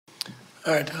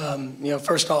All right.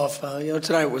 First off,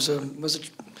 tonight was a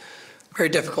very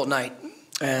difficult night,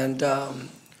 and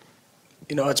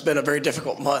it's been a very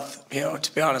difficult month.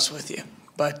 To be honest with you,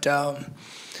 but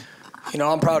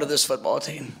I'm proud of this football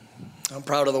team. I'm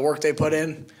proud of the work they put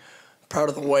in. Proud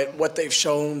of what they've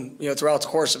shown, throughout the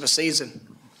course of a season,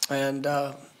 and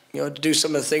to do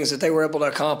some of the things that they were able to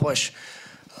accomplish.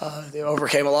 They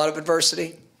overcame a lot of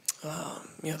adversity.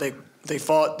 They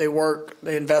fought, they worked,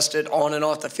 they invested on and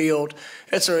off the field.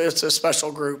 It's a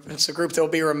special group. It's a group that will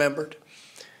be remembered.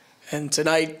 And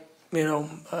tonight, I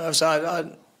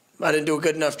didn't do a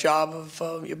good enough job of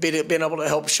being able to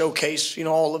help showcase,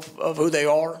 all of who they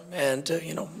are. And,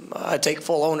 I take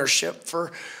full ownership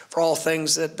for all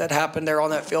things that happened there on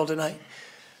that field tonight.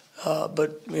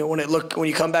 But, when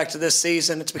you come back to this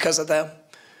season, it's because of them.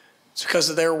 It's because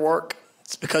of their work.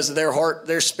 It's because of their heart,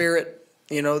 their spirit.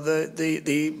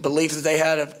 The belief that they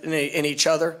had in each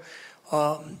other.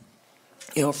 For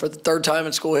the third time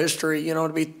in school history, to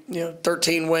be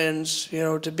 13 wins,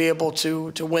 to be able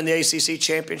to win the ACC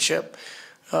championship,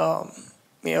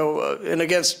 and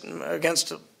against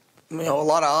a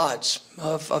lot of odds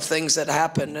of things that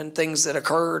happened and things that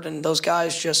occurred, and those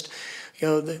guys just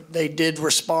they did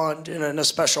respond in a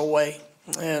special way.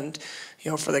 And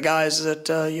for the guys that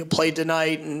you played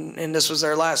tonight and this was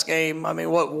their last game, I mean,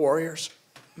 what warriors.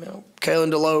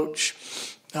 Kalen DeLoach,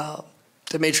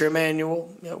 Dimitri Emanuel,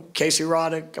 Casey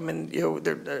Roddick. I mean,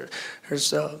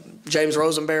 there's James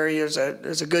Rosenberry.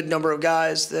 There's a good number of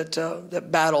guys that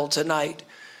battled tonight,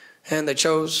 and they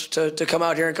chose to come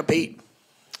out here and compete.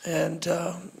 And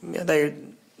it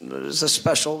was a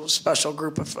special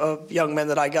group of young men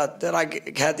that I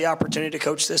had the opportunity to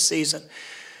coach this season.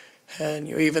 And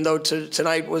even though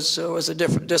tonight was a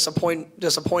different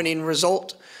disappointing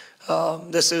result.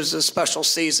 This is a special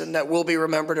season that will be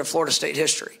remembered in Florida State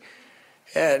history,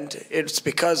 and it's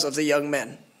because of the young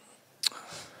men.